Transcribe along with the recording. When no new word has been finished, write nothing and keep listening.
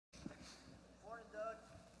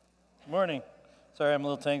Morning. Sorry, I'm a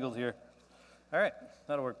little tangled here. All right,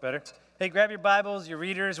 that'll work better. Hey, grab your Bibles, your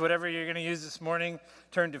readers, whatever you're going to use this morning.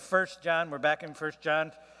 Turn to 1 John. We're back in 1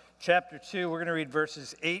 John chapter 2. We're going to read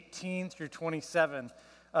verses 18 through 27.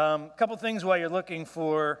 A couple things while you're looking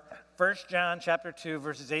for 1 John chapter 2,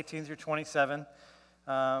 verses 18 through 27.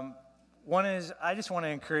 One is, I just want to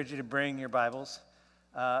encourage you to bring your Bibles.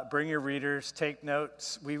 Bring your readers, take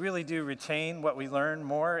notes. We really do retain what we learn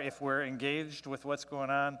more if we're engaged with what's going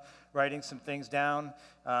on, writing some things down.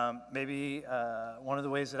 Maybe one of the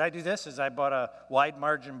ways that I do this is I bought a wide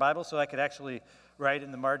margin Bible so I could actually write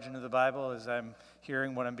in the margin of the Bible as I'm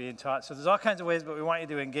hearing what I'm being taught. So there's all kinds of ways, but we want you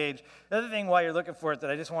to engage. The other thing while you're looking for it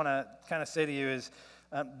that I just want to kind of say to you is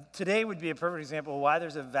today would be a perfect example of why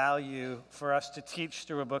there's a value for us to teach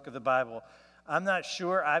through a book of the Bible. I'm not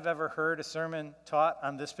sure I've ever heard a sermon taught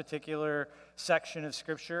on this particular section of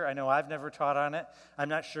Scripture. I know I've never taught on it. I'm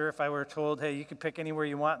not sure if I were told, hey, you can pick anywhere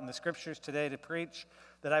you want in the Scriptures today to preach,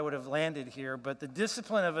 that I would have landed here. But the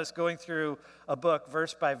discipline of us going through a book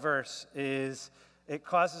verse by verse it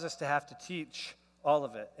causes us to have to teach all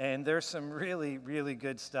of it. And there's some really, really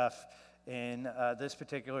good stuff in this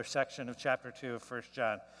particular section of chapter 2 of 1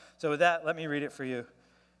 John. So with that, let me read it for you.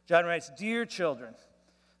 John writes, "Dear children,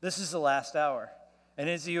 this is the last hour. And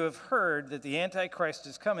as you have heard that the Antichrist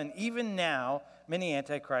is coming, even now many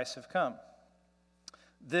Antichrists have come.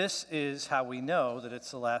 This is how we know that it's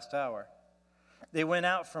the last hour. They went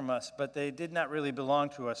out from us, but they did not really belong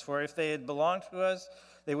to us. For if they had belonged to us,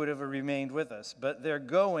 they would have remained with us. But their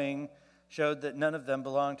going showed that none of them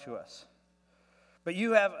belonged to us. But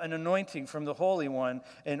you have an anointing from the Holy One,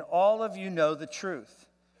 and all of you know the truth.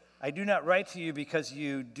 I do not write to you because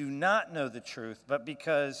you do not know the truth, but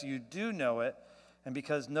because you do know it, and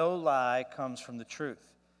because no lie comes from the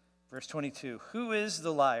truth." Verse 22, "Who is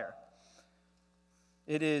the liar?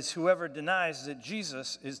 It is whoever denies that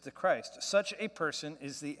Jesus is the Christ. Such a person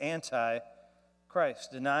is the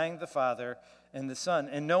Antichrist, denying the Father and the Son.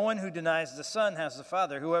 And no one who denies the Son has the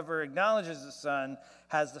Father. Whoever acknowledges the Son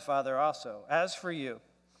has the Father also. As for you,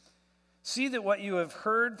 see that what you have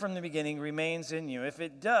heard from the beginning remains in you. If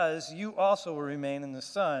it does, you also will remain in the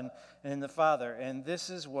Son and in the Father. And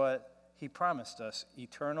this is what he promised us,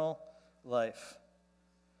 eternal life.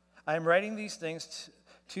 I am writing these things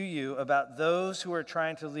to you about those who are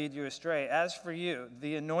trying to lead you astray. As for you,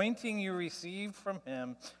 the anointing you received from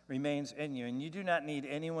him remains in you, and you do not need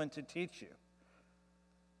anyone to teach you.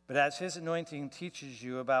 But as his anointing teaches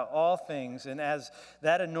you about all things, and as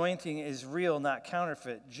that anointing is real, not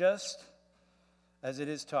counterfeit, just as it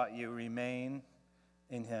is taught you, remain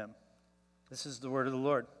in him." This is the word of the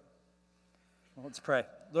Lord. Well, let's pray.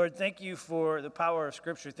 Lord, thank you for the power of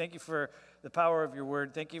Scripture. Thank you for the power of your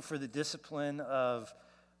word. Thank you for the discipline of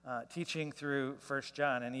teaching through 1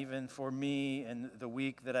 John, and even for me and the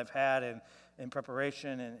week that I've had in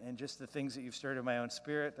preparation and just the things that you've stirred in my own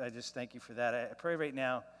spirit. I just thank you for that. I pray right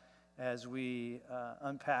now as we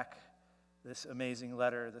unpack this amazing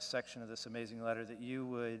letter, this section of this amazing letter, that you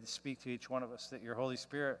would speak to each one of us, that your Holy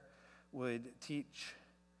Spirit would teach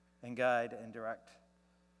and guide and direct.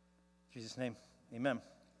 In Jesus' name, amen.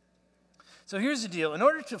 So here's the deal. In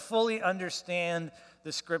order to fully understand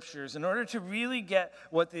the Scriptures, in order to really get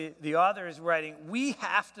what the author is writing, we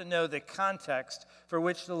have to know the context for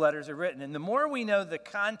which the letters are written. And the more we know the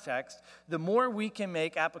context, the more we can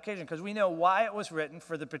make application, because we know why it was written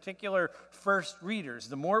for the particular first readers.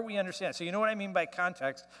 The more we understand. So you know what I mean by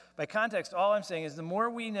context? By context, all I'm saying is the more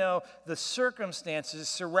we know the circumstances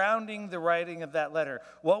surrounding the writing of that letter,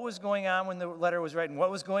 what was going on when the letter was written, what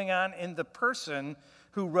was going on in the person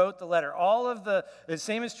who wrote the letter. All of the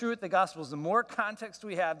same is true with the Gospels. The more context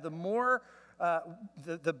we have, the more,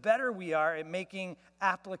 the better we are at making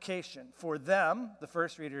application for them, the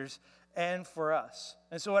first readers, and for us.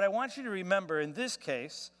 And so what I want you to remember in this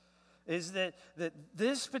case is that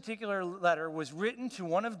this particular letter was written to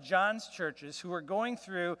one of John's churches who were going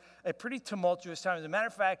through a pretty tumultuous time. As a matter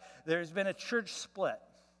of fact, there's been a church split.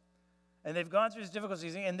 And they've gone through this difficult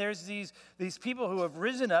season, and there's these people who have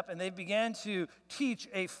risen up, and they've began to teach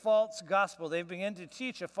a false gospel. They've begun to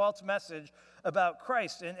teach a false message about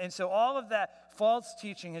Christ. And so all of that false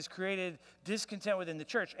teaching has created discontent within the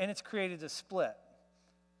church, and it's created a split.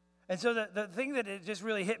 And so the thing that it just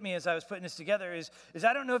really hit me as I was putting this together is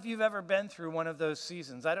I don't know if you've ever been through one of those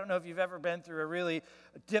seasons. I don't know if you've ever been through a really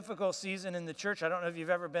difficult season in the church. I don't know if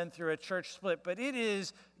you've ever been through a church split, but it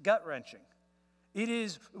is gut-wrenching. It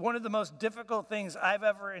is one of the most difficult things I've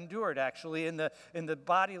ever endured, actually, in the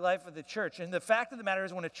body life of the church. And the fact of the matter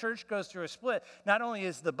is, when a church goes through a split, not only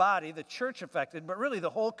is the body, the church affected, but really the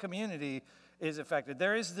whole community is affected.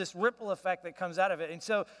 There is this ripple effect that comes out of it. And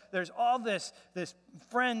so there's all this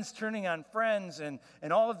friends turning on friends and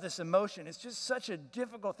all of this emotion. It's just such a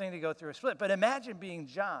difficult thing to go through a split. But imagine being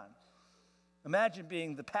John. Imagine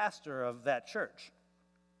being the pastor of that church.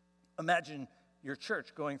 Imagine your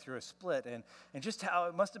church going through a split and just how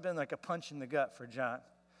it must have been like a punch in the gut for John.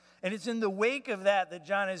 And it's in the wake of that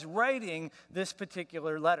John is writing this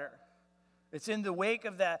particular letter. It's in the wake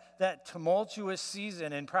of that tumultuous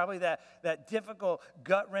season and probably that difficult,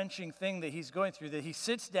 gut-wrenching thing that he's going through that he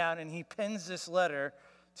sits down and he pens this letter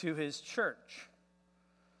to his church.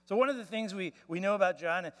 So one of the things we know about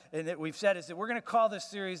John and that we've said is that we're going to call this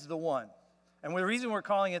series The One. And the reason we're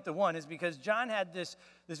calling it The One is because John had this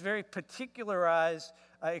very particularized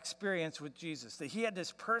experience with Jesus, that he had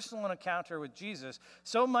this personal encounter with Jesus,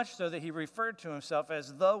 so much so that he referred to himself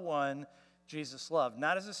as the one Jesus loved,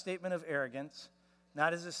 not as a statement of arrogance,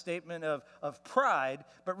 not as a statement of pride,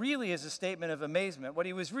 but really as a statement of amazement. What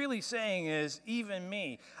he was really saying is, even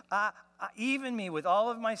me, even me with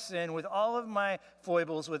all of my sin, with all of my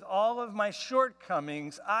foibles, with all of my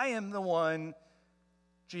shortcomings, I am the one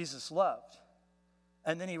Jesus loved.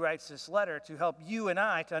 And then he writes this letter to help you and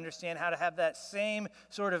I to understand how to have that same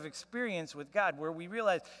sort of experience with God, where we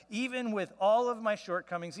realize even with all of my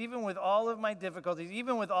shortcomings, even with all of my difficulties,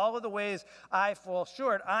 even with all of the ways I fall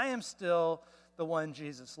short, I am still the one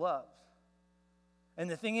Jesus loves. And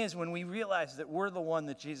the thing is, when we realize that we're the one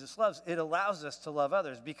that Jesus loves, it allows us to love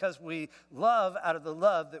others because we love out of the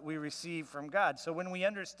love that we receive from God. So when we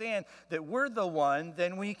understand that we're the one,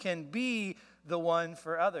 then we can be the one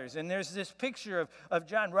for others. And there's this picture of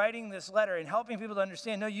John writing this letter and helping people to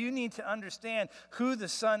understand, no, you need to understand who the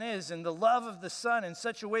Son is and the love of the Son in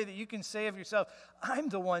such a way that you can say of yourself, I'm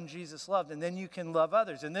the one Jesus loved, and then you can love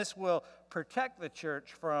others. And this will protect the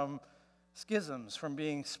church from schisms, from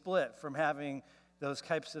being split, from having those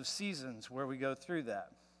types of seasons where we go through that.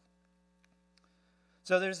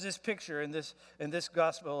 So there's this picture in this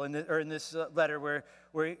gospel, in this letter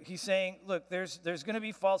where he's saying, look, there's going to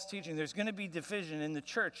be false teaching. There's going to be division in the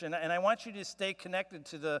church. And I want you to stay connected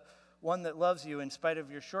to the one that loves you in spite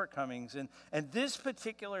of your shortcomings. And this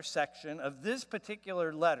particular section of this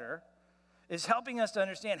particular letter is helping us to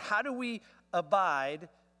understand, how do we abide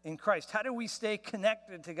in Christ? How do we stay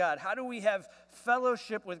connected to God? How do we have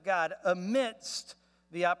fellowship with God amidst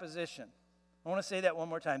the opposition? I want to say that one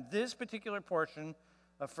more time. This particular portion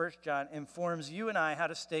of 1 John informs you and I how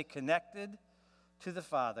to stay connected to the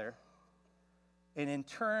Father. And in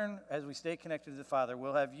turn, as we stay connected to the Father,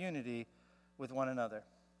 we'll have unity with one another.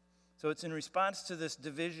 So it's in response to this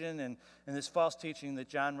division and this false teaching that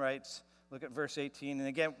John writes. Look at verse 18. And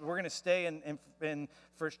again, we're going to stay in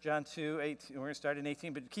 1 John 2, 18. We're going to start in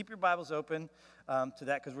 18. But keep your Bibles open to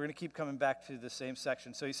that, because we're going to keep coming back to the same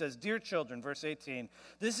section. So he says, Dear children, verse 18,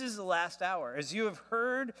 this is the last hour. As you have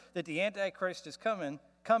heard that the Antichrist is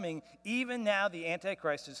coming, even now the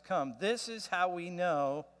Antichrist has come. This is how we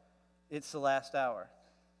know it's the last hour.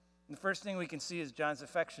 And the first thing we can see is John's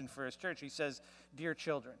affection for his church. He says, Dear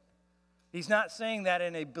children. He's not saying that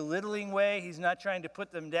in a belittling way. He's not trying to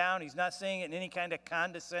put them down. He's not saying it in any kind of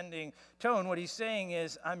condescending tone. What he's saying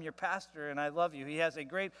is, I'm your pastor and I love you. He has a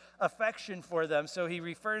great affection for them. So he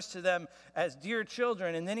refers to them as dear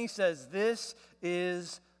children. And then he says, this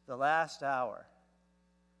is the last hour.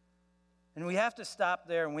 And we have to stop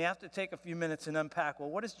there and we have to take a few minutes and unpack, well,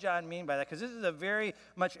 what does John mean by that? Because this is a very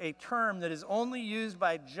much a term that is only used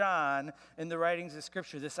by John in the writings of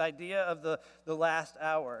Scripture, this idea of the last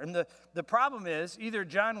hour. And the problem is, either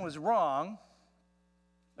John was wrong,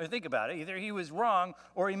 or think about it, either he was wrong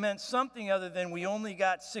or he meant something other than we only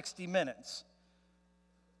got 60 minutes.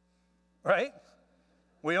 Right?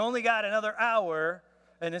 We only got another hour,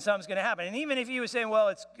 and then something's going to happen. And even if he was saying, well,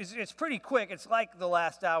 it's pretty quick, it's like the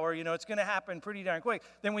last hour, it's going to happen pretty darn quick,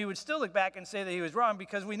 then we would still look back and say that he was wrong,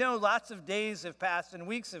 because we know lots of days have passed and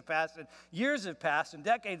weeks have passed and years have passed and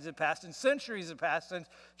decades have passed and centuries have passed since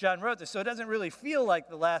John wrote this. So it doesn't really feel like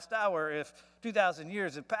the last hour if 2,000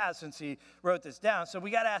 years have passed since he wrote this down. So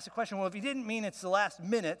we got to ask the question, well, if he didn't mean it's the last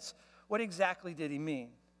minutes, what exactly did he mean?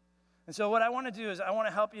 And so what I want to do is I want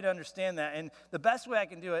to help you to understand that. And the best way I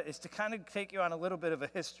can do it is to kind of take you on a little bit of a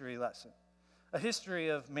history lesson, a history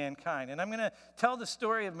of mankind. And I'm going to tell the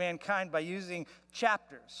story of mankind by using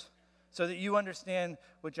chapters so that you understand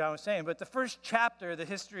what John was saying. But the first chapter of the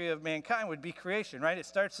history of mankind would be creation, right? It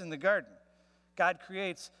starts in the garden. God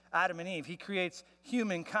creates Adam and Eve. He creates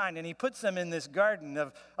humankind, and he puts them in this garden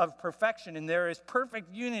of perfection, and there is perfect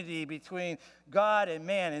unity between God and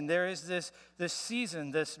man, and there is this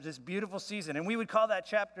season, this beautiful season. And we would call that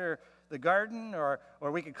chapter the garden, or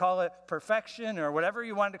we could call it perfection, or whatever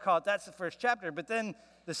you wanted to call it. That's the first chapter. But then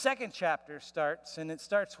the second chapter starts, and it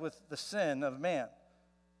starts with the sin of man.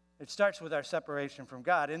 It starts with our separation from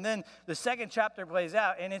God. And then the second chapter plays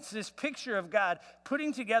out, and it's this picture of God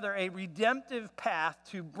putting together a redemptive path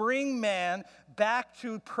to bring man back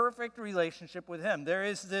to perfect relationship with him. There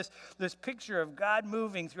is this picture of God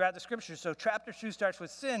moving throughout the scriptures. So chapter 2 starts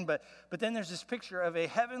with sin, but then there's this picture of a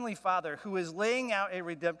heavenly Father who is laying out a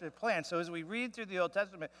redemptive plan. So as we read through the Old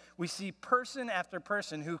Testament, we see person after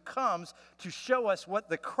person who comes to show us what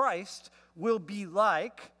the Christ will be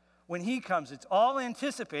like when he comes. It's all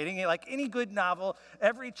anticipating, like any good novel,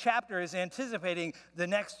 every chapter is anticipating the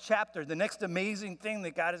next chapter, the next amazing thing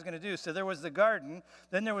that God is going to do. So there was the garden,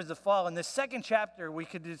 then there was the fall. In the second chapter, we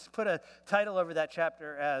could just put a title over that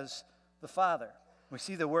chapter as the Father. We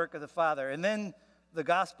see the work of the Father. And then the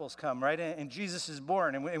Gospels come, right? And Jesus is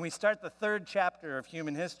born. And we start the third chapter of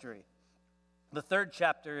human history. The third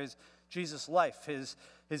chapter is Jesus' life,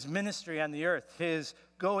 his ministry on the earth, his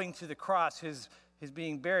going to the cross, his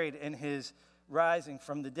being buried, and his rising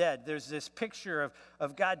from the dead. There's this picture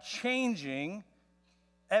of God changing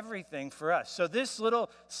everything for us. So this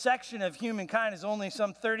little section of humankind is only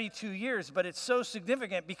some 32 years, but it's so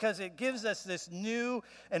significant because it gives us this new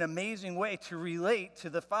and amazing way to relate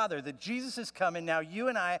to the Father, that Jesus has come, and now you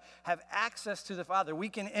and I have access to the Father. We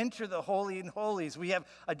can enter the Holy and Holies. We have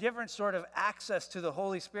a different sort of access to the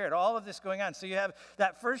Holy Spirit. All of this going on. So you have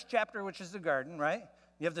that first chapter, which is the garden, right?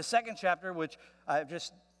 You have the second chapter, which I've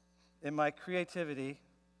just, in my creativity,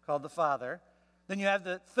 called the Father. Then you have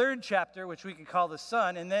the third chapter, which we could call the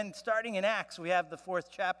Son. And then starting in Acts, we have the fourth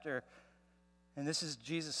chapter. And this is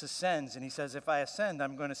Jesus ascends. And he says, if I ascend,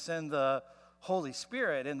 I'm going to send the Holy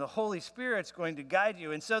Spirit. And the Holy Spirit's going to guide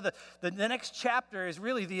you. And so the next chapter is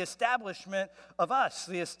really the establishment of us,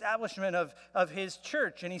 the establishment of his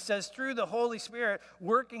church. And he says, through the Holy Spirit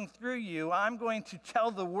working through you, I'm going to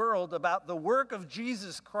tell the world about the work of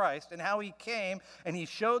Jesus Christ and how he came and he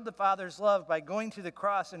showed the Father's love by going to the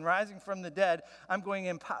cross and rising from the dead. I'm going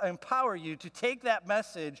to empower you to take that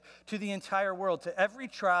message to the entire world, to every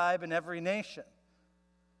tribe and every nation.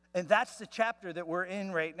 And that's the chapter that we're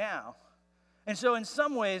in right now. And so in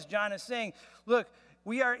some ways, John is saying, look,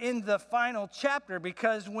 we are in the final chapter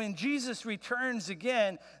because when Jesus returns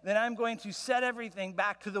again, then I'm going to set everything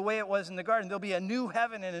back to the way it was in the garden. There'll be a new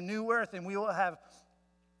heaven and a new earth, and we will have,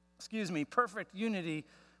 perfect unity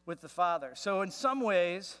with the Father. So in some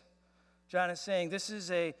ways, John is saying this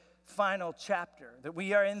is a final chapter, that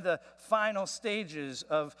we are in the final stages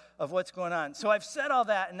of what's going on. So I've said all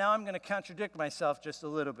that, and now I'm going to contradict myself just a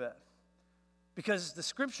little bit. Because the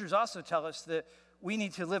scriptures also tell us that we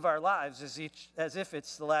need to live our lives as if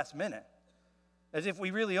it's the last minute, as if we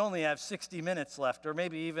really only have 60 minutes left, or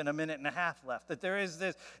maybe even a minute and a half left, that there is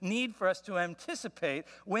this need for us to anticipate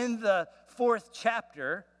when the fourth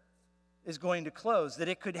chapter is going to close, that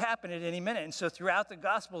it could happen at any minute. And so throughout the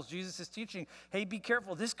Gospels, Jesus is teaching, hey, be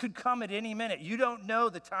careful. This could come at any minute. You don't know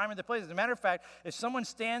the time or the place. As a matter of fact, if someone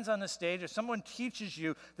stands on the stage, if someone teaches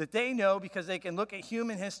you that they know because they can look at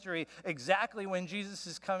human history exactly when Jesus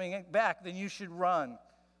is coming back, then you should run.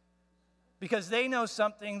 Because they know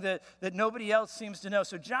something that nobody else seems to know.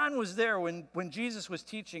 So John was there when Jesus was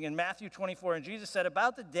teaching in Matthew 24, and Jesus said,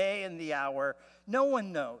 about the day and the hour, no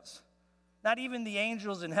one knows. Not even the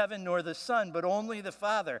angels in heaven nor the Son, but only the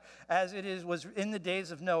Father, as was in the days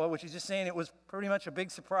of Noah, which is just saying it was pretty much a big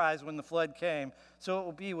surprise when the flood came. So it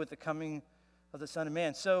will be with the coming of the Son of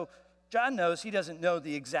Man. So John knows he doesn't know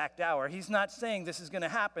the exact hour. He's not saying this is going to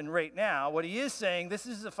happen right now. What he is saying, this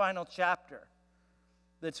is the final chapter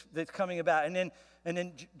that's coming about. And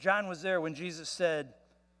then John was there when Jesus said,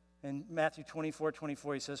 in Matthew 24,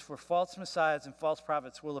 he says, for false messiahs and false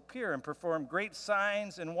prophets will appear and perform great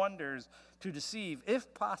signs and wonders to deceive,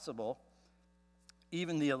 if possible,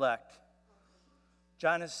 even the elect.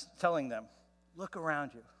 John is telling them, look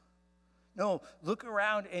around you. No, look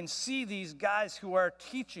around and see these guys who are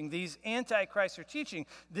teaching, these antichrists are teaching.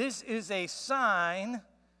 This is a sign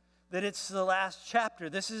that it's the last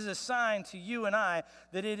chapter. This is a sign to you and I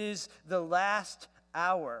that it is the last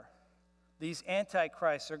hour. These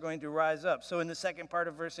antichrists are going to rise up. So in the second part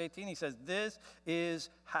of verse 18, he says, this is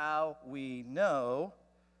how we know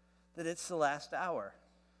that it's the last hour.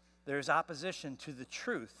 There's opposition to the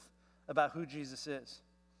truth about who Jesus is.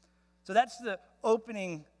 So that's the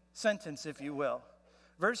opening sentence, if you will.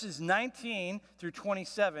 Verses 19 through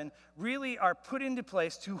 27 really are put into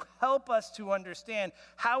place to help us to understand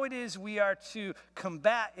how it is we are to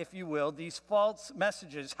combat, if you will, these false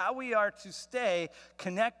messages, how we are to stay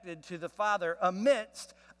connected to the Father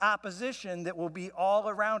amidst opposition that will be all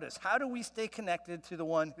around us. How do we stay connected to the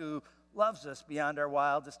one who loves us beyond our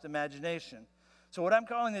wildest imagination? So what I'm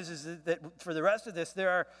calling this is that for the rest of this,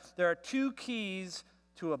 there are two keys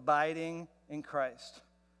to abiding in Christ.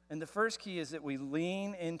 And the first key is that we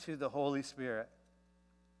lean into the Holy Spirit.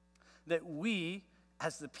 That we,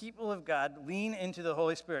 as the people of God, lean into the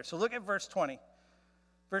Holy Spirit. So look at verse 20.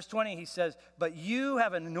 Verse 20, he says, "But you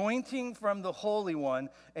have an anointing from the Holy One,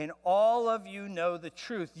 and all of you know the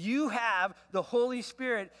truth." You have the Holy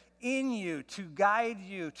Spirit in you to guide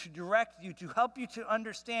you, to direct you, to help you to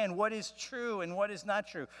understand what is true and what is not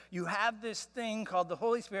true. You have this thing called the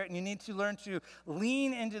Holy Spirit, and you need to learn to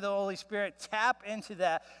lean into the Holy Spirit, tap into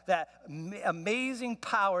that amazing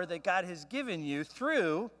power that God has given you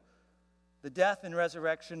through the death and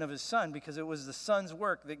resurrection of his Son, because it was the Son's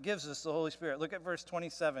work that gives us the Holy Spirit. Look at verse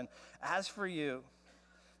 27. "As for you,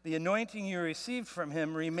 the anointing you received from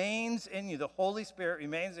him remains in you." The Holy Spirit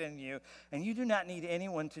remains in you, and you do not need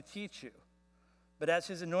anyone to teach you. But as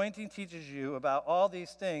his anointing teaches you about all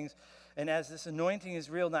these things, and as this anointing is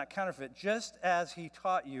real, not counterfeit, just as he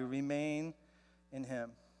taught you, remain in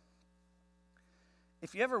him.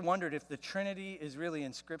 If you ever wondered if the Trinity is really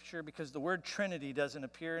in Scripture, because the word Trinity doesn't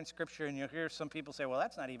appear in Scripture, and you'll hear some people say, well,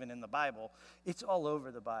 that's not even in the Bible. It's all over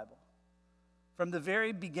the Bible. From the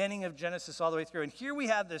very beginning of Genesis all the way through. And here we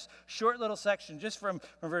have this short little section, just from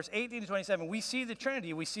verse 18 to 27. We see the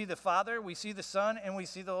Trinity. We see the Father, we see the Son, and we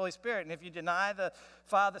see the Holy Spirit. And if you deny the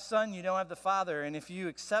Son, you don't have the Father. And if you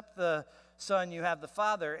accept the Son, you have the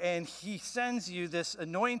Father. And he sends you this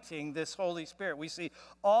anointing, this Holy Spirit. We see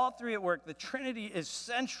all three at work. The Trinity is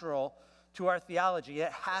central to our theology.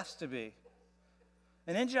 It has to be.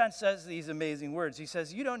 And then John says these amazing words. He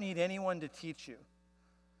says, you don't need anyone to teach you.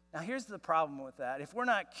 Now, here's the problem with that. If we're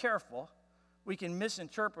not careful, we can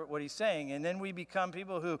misinterpret what he's saying, and then we become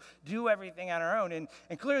people who do everything on our own. And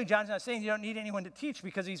clearly, John's not saying you don't need anyone to teach,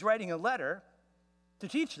 because he's writing a letter to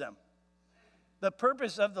teach them. The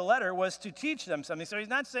purpose of the letter was to teach them something. So he's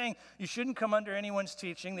not saying you shouldn't come under anyone's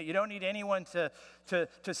teaching, that you don't need anyone to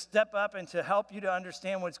step up and to help you to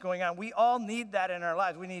understand what's going on. We all need that in our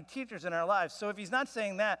lives. We need teachers in our lives. So if he's not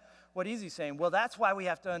saying that, what is he saying? Well, that's why we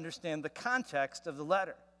have to understand the context of the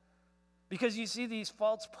letter. Because you see these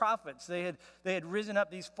false prophets, they had risen up,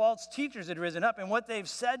 these false teachers had risen up, and what they've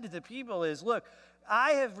said to the people is, look,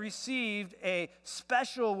 I have received a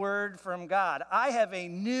special word from God. I have a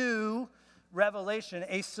new revelation,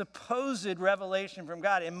 a supposed revelation from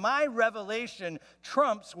God, and my revelation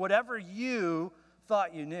trumps whatever you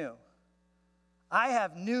thought you knew. I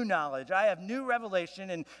have new knowledge. I have new revelation,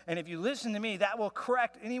 and if you listen to me, that will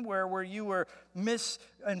correct anywhere where you were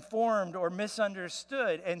misinformed or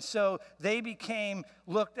misunderstood. And so they became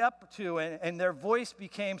looked up to, and their voice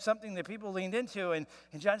became something that people leaned into. And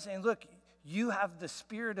John's saying, look, you have the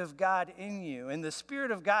Spirit of God in you, and the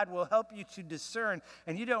Spirit of God will help you to discern,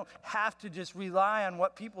 and you don't have to just rely on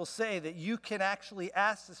what people say, that you can actually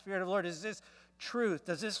ask the Spirit of the Lord, is this truth?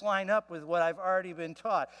 Does this line up with what I've already been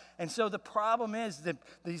taught? And so the problem is that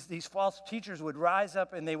these false teachers would rise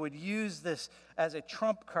up and they would use this as a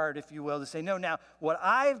trump card, if you will, to say, no, now what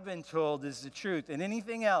I've been told is the truth, and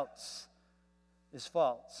anything else is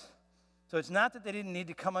false. So it's not that they didn't need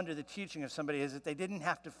to come under the teaching of somebody, it's that they didn't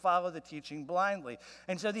have to follow the teaching blindly.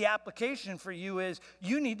 And so the application for you is,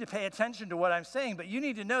 you need to pay attention to what I'm saying, but you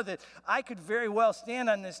need to know that I could very well stand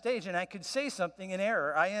on this stage and I could say something in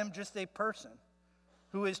error. I am just a person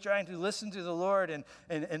who is trying to listen to the Lord and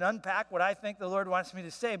unpack what I think the Lord wants me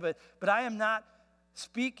to say, but I am not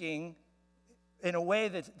speaking in a way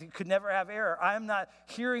that could never have error. I am not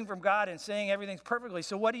hearing from God and saying everything's perfectly.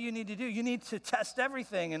 So what do you need to do? You need to test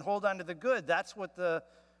everything and hold on to the good. That's what the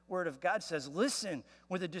Word of God says. Listen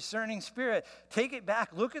with a discerning spirit. Take it back.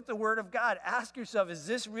 Look at the Word of God. Ask yourself, is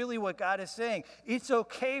this really what God is saying? It's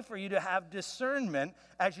okay for you to have discernment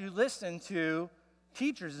as you listen to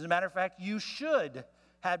teachers. As a matter of fact, you should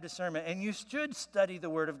have discernment, and you should study the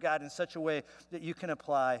Word of God in such a way that you can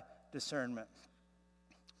apply discernment.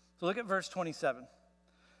 So look at verse 27.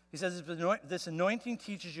 He says, this anointing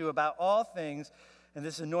teaches you about all things, and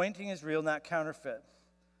this anointing is real, not counterfeit.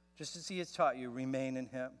 Just as he has taught you, remain in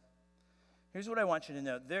him. Here's what I want you to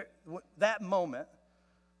know. That moment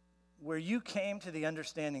where you came to the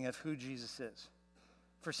understanding of who Jesus is.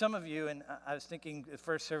 For some of you, and I was thinking at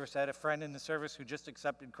first service, I had a friend in the service who just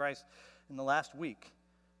accepted Christ in the last week.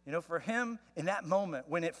 You know, for him, in that moment,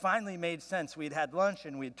 when it finally made sense, we had had lunch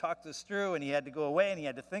and we had talked this through, and he had to go away and he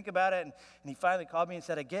had to think about it, and he finally called me and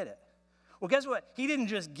said, I get it. Well, guess what? He didn't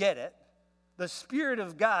just get it. The Spirit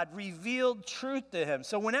of God revealed truth to him.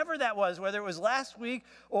 So whenever that was, whether it was last week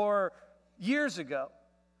or years ago,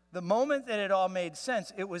 the moment that it all made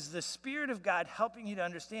sense, it was the Spirit of God helping you to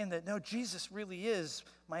understand that, no, Jesus really is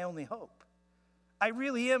my only hope. I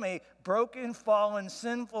really am a broken, fallen,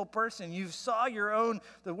 sinful person. You saw your own,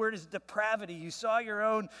 the word is depravity. You saw your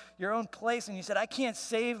own place, and you said, I can't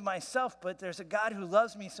save myself, but there's a God who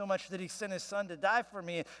loves me so much that he sent his son to die for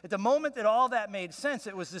me. At the moment that all that made sense,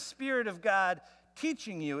 it was the Spirit of God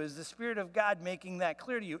teaching you, is the Spirit of God making that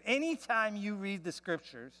clear to you. Anytime you read the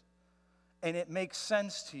scriptures and it makes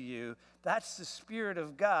sense to you, that's the Spirit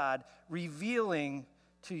of God revealing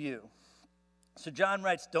to you. So John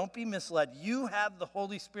writes, don't be misled. You have the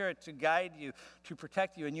Holy Spirit to guide you, to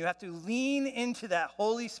protect you, and you have to lean into that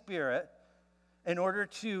Holy Spirit in order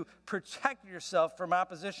to protect yourself from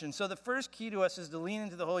opposition. So the first key to us is to lean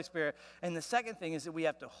into the Holy Spirit, and the second thing is that we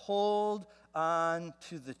have to hold on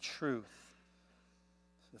to the truth.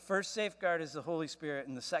 The first safeguard is the Holy Spirit,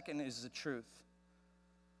 and the second is the truth.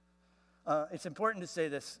 It's important to say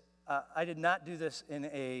this. I did not do this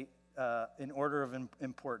in order of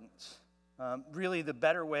importance. Really, the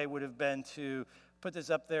better way would have been to put this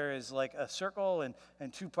up there as like a circle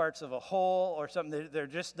and two parts of a whole or something.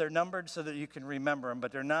 They're numbered so that you can remember them,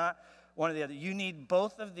 but they're not one or the other. You need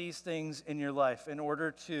both of these things in your life in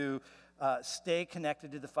order to stay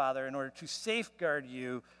connected to the Father, in order to safeguard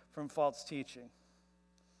you from false teaching.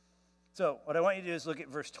 So what I want you to do is look at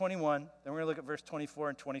verse 21, then we're going to look at verse 24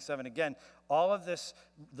 and 27. Again, all of this,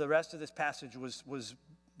 the rest of this passage was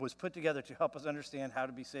put together to help us understand how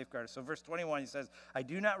to be safeguarded. So verse 21, he says, I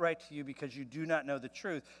do not write to you because you do not know the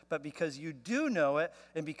truth, but because you do know it,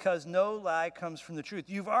 and because no lie comes from the truth.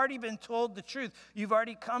 You've already been told the truth. You've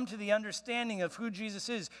already come to the understanding of who Jesus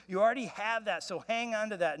is. You already have that, so hang on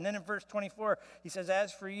to that. And then in verse 24, he says,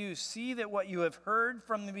 as for you, see that what you have heard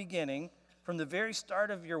from the beginning, from the very start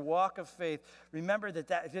of your walk of faith, remember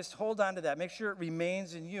that just hold on to that. Make sure it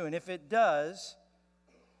remains in you. And if it does,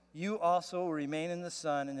 you also will remain in the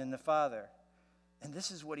Son and in the Father. And this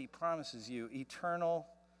is what he promises you, eternal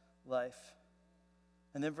life.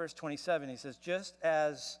 And then verse 27, he says, just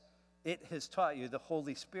as it has taught you, the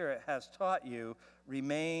Holy Spirit has taught you,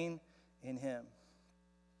 remain in him.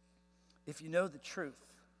 If you know the truth,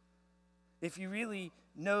 if you really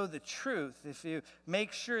know the truth, if you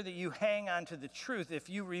make sure that you hang on to the truth, if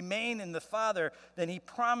you remain in the Father, then he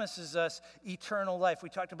promises us eternal life. We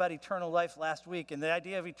talked about eternal life last week, and the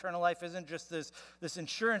idea of eternal life isn't just this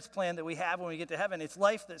insurance plan that we have when we get to heaven. It's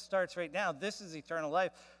life that starts right now. This is eternal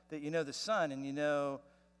life, that you know the Son and you know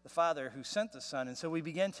the Father who sent the Son. And so we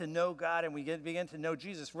begin to know God and we begin to know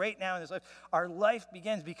Jesus right now in this life. Our life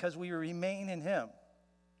begins because we remain in him.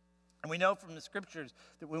 And we know from the scriptures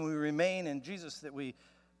that when we remain in Jesus that we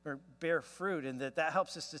bear fruit, and that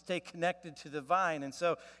helps us to stay connected to the vine. And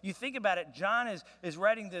so you think about it, John is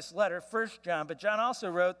writing this letter, 1 John, but John also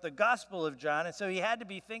wrote the Gospel of John, and so he had to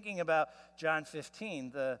be thinking about John 15,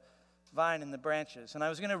 the vine and the branches. And I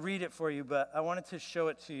was going to read it for you, but I wanted to show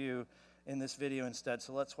it to you in this video instead.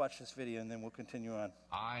 So let's watch this video, and then we'll continue on.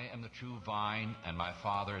 I am the true vine, and my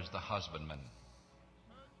Father is the husbandman.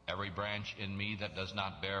 Every branch in me that does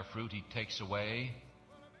not bear fruit he takes away,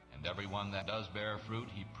 and every one that does bear fruit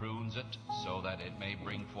he prunes it, so that it may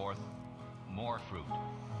bring forth more fruit.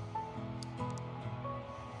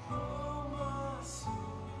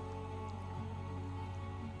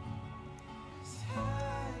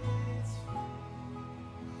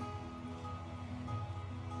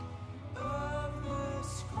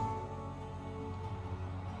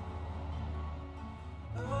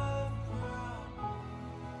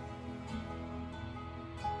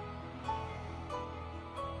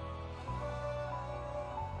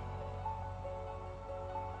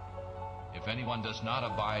 If anyone does not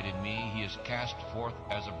abide in me, he is cast forth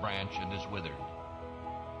as a branch and is withered.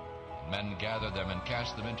 And men gather them and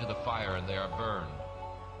cast them into the fire, and they are burned.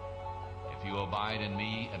 If you abide in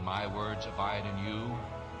me, and my words abide in you,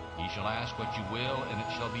 ye shall ask what you will, and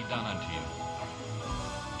it shall be done unto you.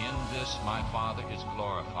 In this my Father is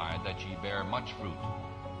glorified, that ye bear much fruit.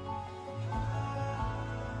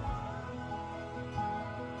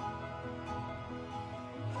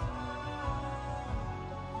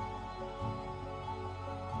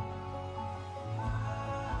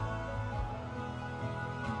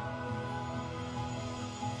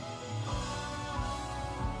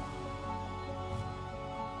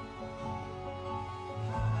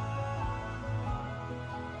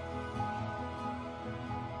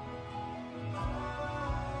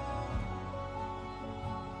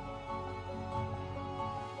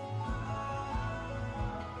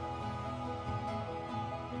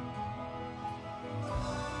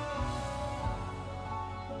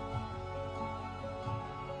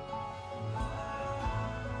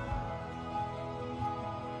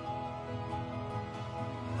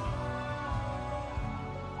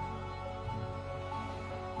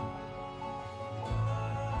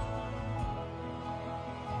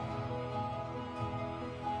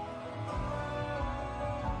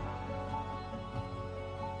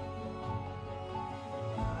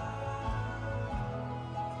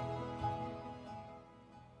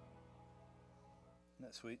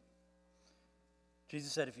 that sweet?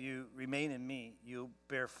 Jesus said, if you remain in me, you'll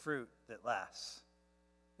bear fruit that lasts.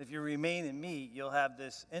 If you remain in me, you'll have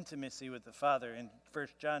this intimacy with the Father. And 1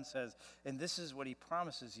 John says, and this is what he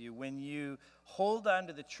promises you. When you hold on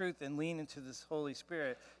to the truth and lean into this Holy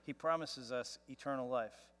Spirit, he promises us eternal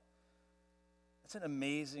life. That's an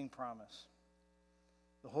amazing promise.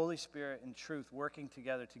 The Holy Spirit and truth working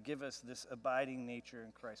together to give us this abiding nature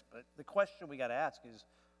in Christ. But the question we got to ask is,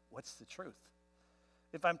 what's the truth?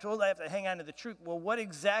 If I'm told I have to hang on to the truth, well, what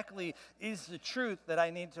exactly is the truth that I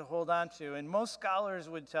need to hold on to? And most scholars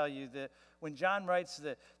would tell you that when John writes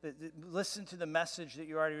that listen to the message that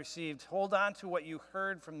you already received, hold on to what you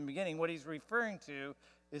heard from the beginning, what he's referring to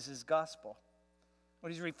is his gospel.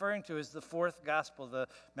 What he's referring to is the fourth gospel, the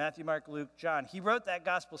Matthew, Mark, Luke, John. He wrote that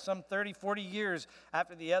gospel some 30, 40 years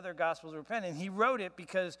after the other gospels were penned. And he wrote it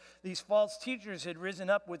because these false teachers had risen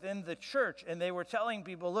up within the church. And they were telling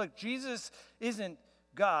people, look, Jesus isn't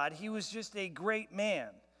God. He was just a great man.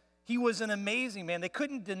 He was an amazing man. They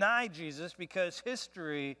couldn't deny Jesus because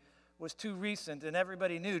history was too recent and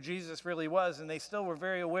everybody knew Jesus really was, and they still were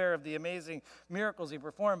very aware of the amazing miracles he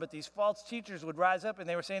performed. But these false teachers would rise up and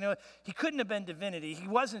they were saying, no, he couldn't have been divinity. He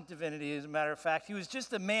wasn't divinity, as a matter of fact. He was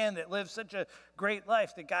just a man that lived such a great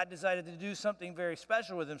life that God decided to do something very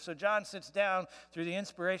special with him. So John sits down through the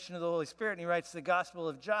inspiration of the Holy Spirit and he writes the Gospel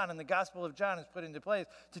of John, and the Gospel of John is put into place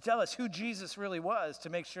to tell us who Jesus really was, to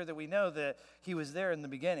make sure that we know that he was there in the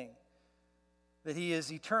beginning, that he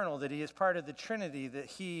is eternal, that he is part of the Trinity, that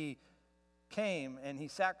he came and he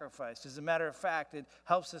sacrificed. As a matter of fact, it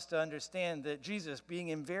helps us to understand that Jesus, being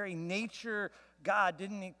in very nature God,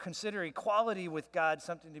 didn't consider equality with God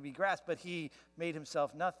something to be grasped, but he made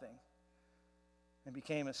himself nothing and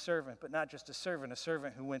became a servant, but not just a servant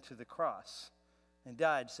who went to the cross and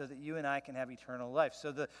died so that you and I can have eternal life.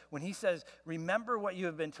 So when he says, remember what you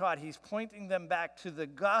have been taught, he's pointing them back to the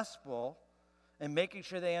gospel and making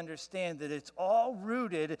sure they understand that it's all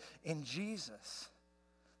rooted in Jesus.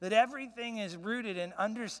 That everything is rooted in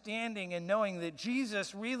understanding and knowing that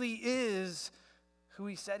Jesus really is who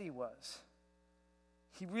he said he was.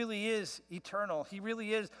 He really is eternal. He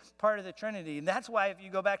really is part of the Trinity. And that's why if you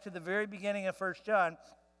go back to the very beginning of 1 John,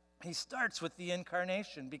 he starts with the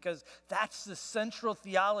incarnation, because that's the central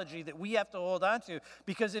theology that we have to hold on to.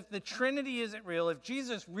 Because if the Trinity isn't real, if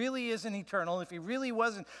Jesus really isn't eternal, if he really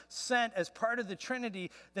wasn't sent as part of the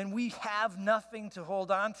Trinity, then we have nothing to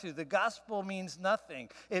hold on to. The gospel means nothing.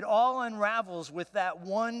 It all unravels with that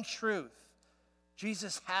one truth.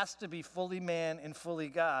 Jesus has to be fully man and fully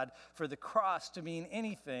God for the cross to mean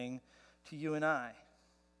anything to you and I.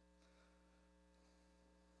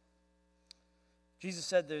 Jesus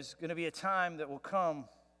said there's going to be a time that will come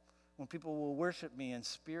when people will worship me in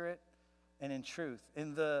spirit and in truth.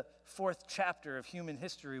 In the fourth chapter of human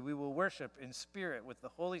history, we will worship in spirit with the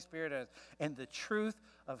Holy Spirit and the truth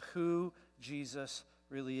of who Jesus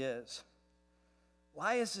really is.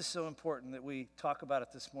 Why is this so important that we talk about it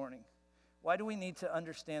this morning? Why do we need to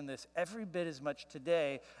understand this every bit as much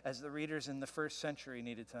today as the readers in the first century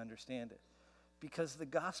needed to understand it? Because the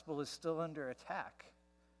gospel is still under attack.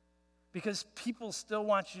 Because people still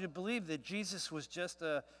want you to believe that Jesus was just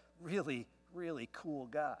a really, really cool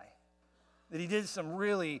guy. That he did some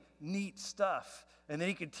really neat stuff. And that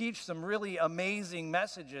he could teach some really amazing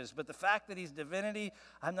messages. But the fact that he's divinity,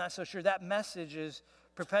 I'm not so sure. That message is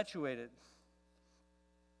perpetuated.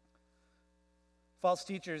 False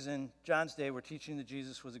teachers in John's day were teaching that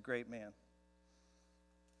Jesus was a great man.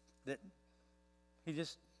 That he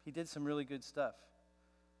did some really good stuff.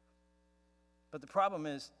 But the problem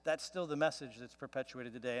is, that's still the message that's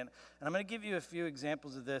perpetuated today. And I'm going to give you a few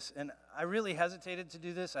examples of this. And I really hesitated to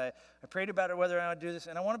do this. I prayed about it, whether I would do this.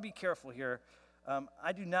 And I want to be careful here.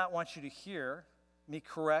 I do not want you to hear me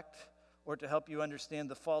correct or to help you understand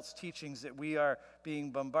the false teachings that we are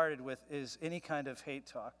being bombarded with is any kind of hate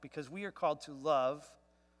talk. Because we are called to love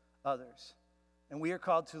others. And we are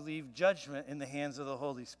called to leave judgment in the hands of the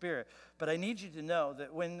Holy Spirit. But I need you to know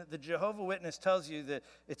that when the Jehovah's Witness tells you that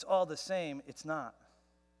it's all the same, it's not.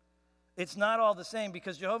 It's not all the same,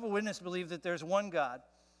 because Jehovah's Witness believe that there's one God,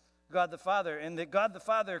 God the Father, and that God the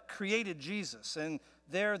Father created Jesus, and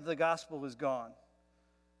there the gospel is gone.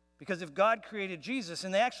 Because if God created Jesus,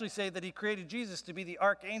 and they actually say that he created Jesus to be the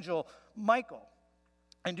archangel Michael,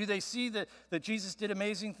 and do they see that Jesus did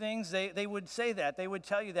amazing things? They would say that. They would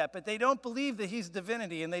tell you that. But they don't believe that he's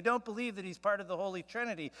divinity, and they don't believe that he's part of the Holy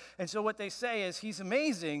Trinity. And so what they say is he's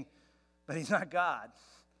amazing, but he's not God.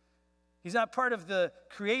 He's not part of the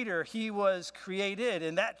creator. He was created.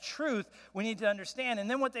 And that truth we need to understand. And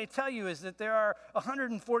then what they tell you is that there are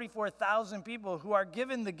 144,000 people who are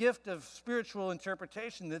given the gift of spiritual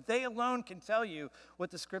interpretation, that they alone can tell you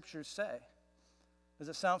what the scriptures say. Does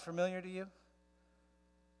it sound familiar to you?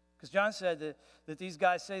 Because John said that these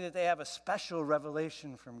guys say that they have a special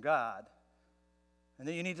revelation from God. And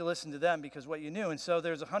that you need to listen to them because what you knew. And so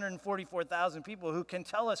there's 144,000 people who can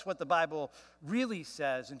tell us what the Bible really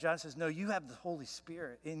says. And John says, no, you have the Holy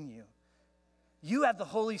Spirit in you. You have the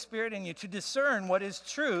Holy Spirit in you to discern what is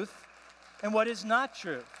truth and what is not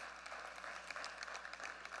truth.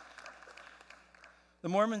 The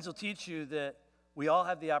Mormons will teach you that we all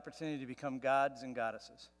have the opportunity to become gods and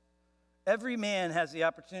goddesses. Every man has the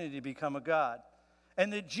opportunity to become a god.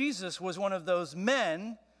 And that Jesus was one of those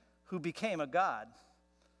men who became a god.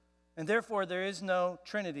 And therefore, there is no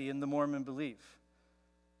Trinity in the Mormon belief.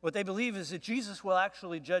 What they believe is that Jesus will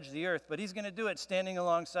actually judge the earth, but he's going to do it standing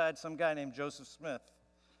alongside some guy named Joseph Smith,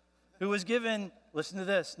 who was given, listen to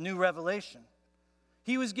this, new revelation.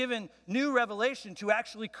 He was given new revelation to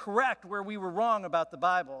actually correct where we were wrong about the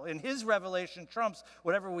Bible. And his revelation trumps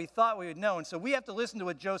whatever we thought we would know. And so we have to listen to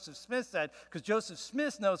what Joseph Smith said, because Joseph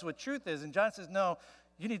Smith knows what truth is. And John says, no,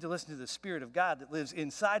 you need to listen to the Spirit of God that lives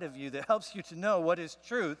inside of you that helps you to know what is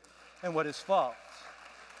truth and what is false.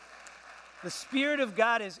 The Spirit of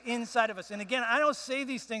God is inside of us. And again, I don't say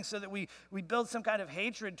these things so that we build some kind of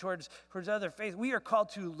hatred towards other faiths. We are called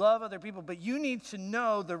to love other people, but you need to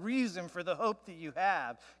know the reason for the hope that you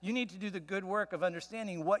have. You need to do the good work of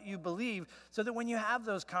understanding what you believe so that when you have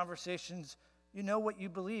those conversations, you know what you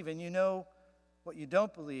believe and you know what you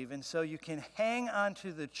don't believe. And so you can hang on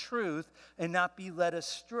to the truth and not be led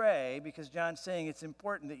astray, because John's saying it's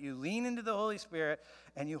important that you lean into the Holy Spirit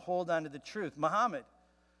and you hold on to the truth.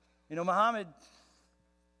 Muhammad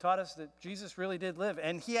taught us that Jesus really did live.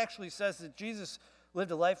 And he actually says that Jesus lived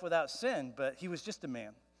a life without sin, but he was just a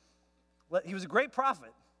man. He was a great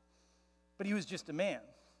prophet, but he was just a man.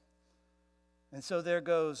 And so there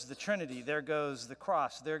goes the Trinity, there goes the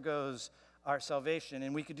cross, there goes our salvation.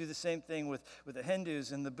 And we could do the same thing with the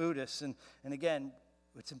Hindus and the Buddhists. And again,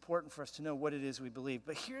 it's important for us to know what it is we believe.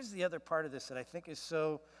 But here's the other part of this that I think is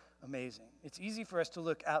so amazing. It's easy for us to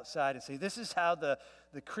look outside and say, this is how the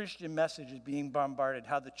Christian message is being bombarded,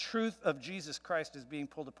 how the truth of Jesus Christ is being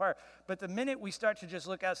pulled apart. But the minute we start to just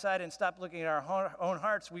look outside and stop looking at our own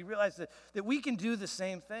hearts, we realize that we can do the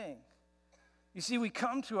same thing. You see, we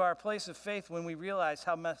come to our place of faith when we realize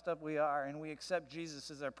how messed up we are and we accept Jesus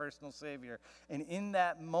as our personal Savior. And in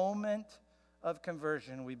that moment of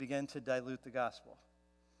conversion, we begin to dilute the gospel.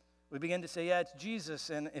 We begin to say, yeah, it's Jesus,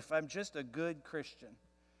 and if I'm just a good Christian,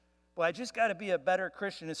 well, I just got to be a better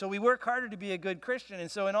Christian. And so we work harder to be a good Christian. And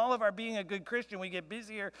so in all of our being a good Christian, we get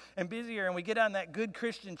busier and busier, and we get on that good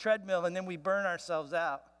Christian treadmill, and then we burn ourselves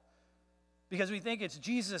out because we think it's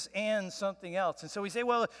Jesus and something else. And so we say,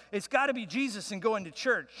 well, it's got to be Jesus and going to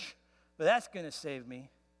church, but that's going to save me.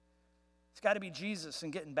 It's got to be Jesus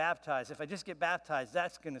and getting baptized. If I just get baptized,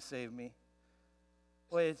 that's going to save me.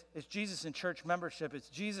 Well, it's Jesus in church membership. It's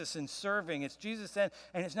Jesus in serving. It's Jesus and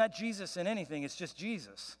it's not Jesus in anything. It's just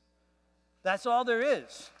Jesus. That's all there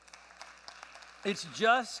is. It's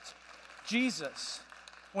just Jesus.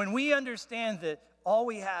 When we understand that all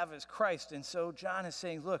we have is Christ, and so John is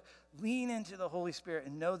saying, look, lean into the Holy Spirit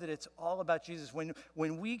and know that it's all about Jesus.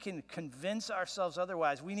 When we can convince ourselves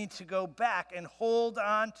otherwise, we need to go back and hold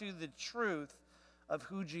on to the truth of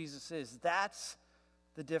who Jesus is. That's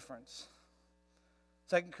the difference.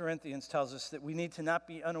 2 Corinthians tells us that we need to not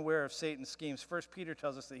be unaware of Satan's schemes. 1 Peter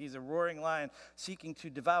tells us that he's a roaring lion seeking to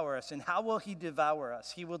devour us. And how will he devour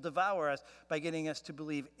us? He will devour us by getting us to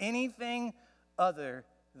believe anything other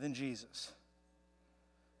than Jesus.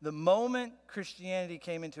 The moment Christianity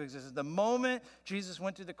came into existence, the moment Jesus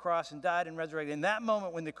went to the cross and died and resurrected, in that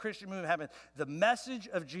moment when the Christian movement happened, the message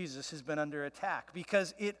of Jesus has been under attack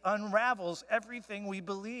because it unravels everything we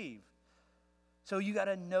believe. So you got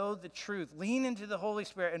to know the truth. Lean into the Holy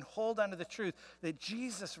Spirit and hold on to the truth that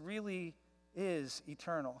Jesus really is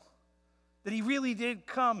eternal. That he really did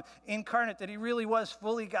come incarnate, that he really was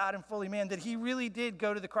fully God and fully man, that he really did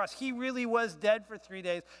go to the cross. He really was dead for 3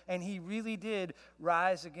 days, and he really did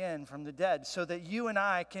rise again from the dead so that you and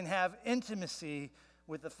I can have intimacy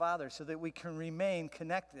with the Father, so that we can remain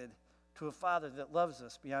connected to a Father that loves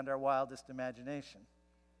us beyond our wildest imagination.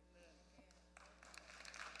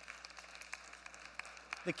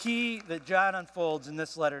 The key that John unfolds in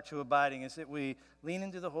this letter to abiding is that we lean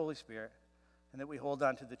into the Holy Spirit and that we hold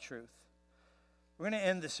on to the truth. We're going to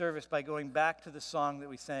end the service by going back to the song that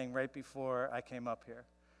we sang right before I came up here.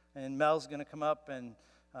 And Mel's going to come up, and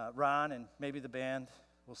Ron and maybe the band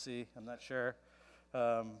We'll see. I'm not sure.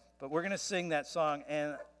 But we're going to sing that song.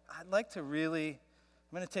 And I'd like to I'm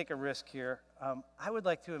going to take a risk here. I would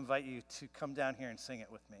like to invite you to come down here and sing it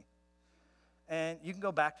with me. And you can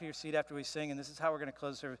go back to your seat after we sing, and this is how we're going to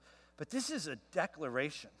close the service. But this is a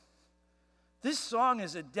declaration. This song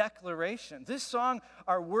is a declaration. This song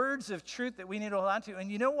are words of truth that we need to hold on to.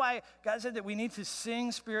 And you know why God said that we need to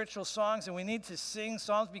sing spiritual songs and we need to sing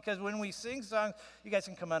songs? Because when we sing songs, you guys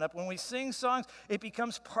can come on up. When we sing songs, it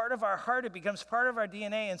becomes part of our heart. It becomes part of our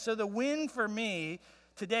DNA. And so the win for me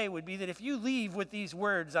today would be that if you leave with these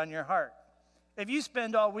words on your heart, if you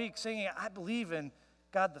spend all week singing, I believe in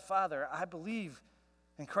God the Father, I believe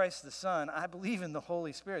in Christ the Son, I believe in the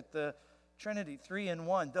Holy Spirit, the Trinity, 3 in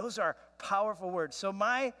 1. Those are powerful words. So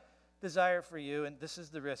my desire for you, and this is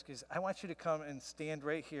the risk, is I want you to come and stand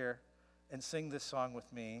right here and sing this song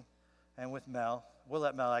with me and with Mel. We'll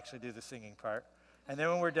let Mel actually do the singing part. And then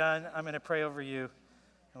when we're done, I'm going to pray over you,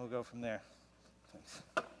 and we'll go from there. Thanks.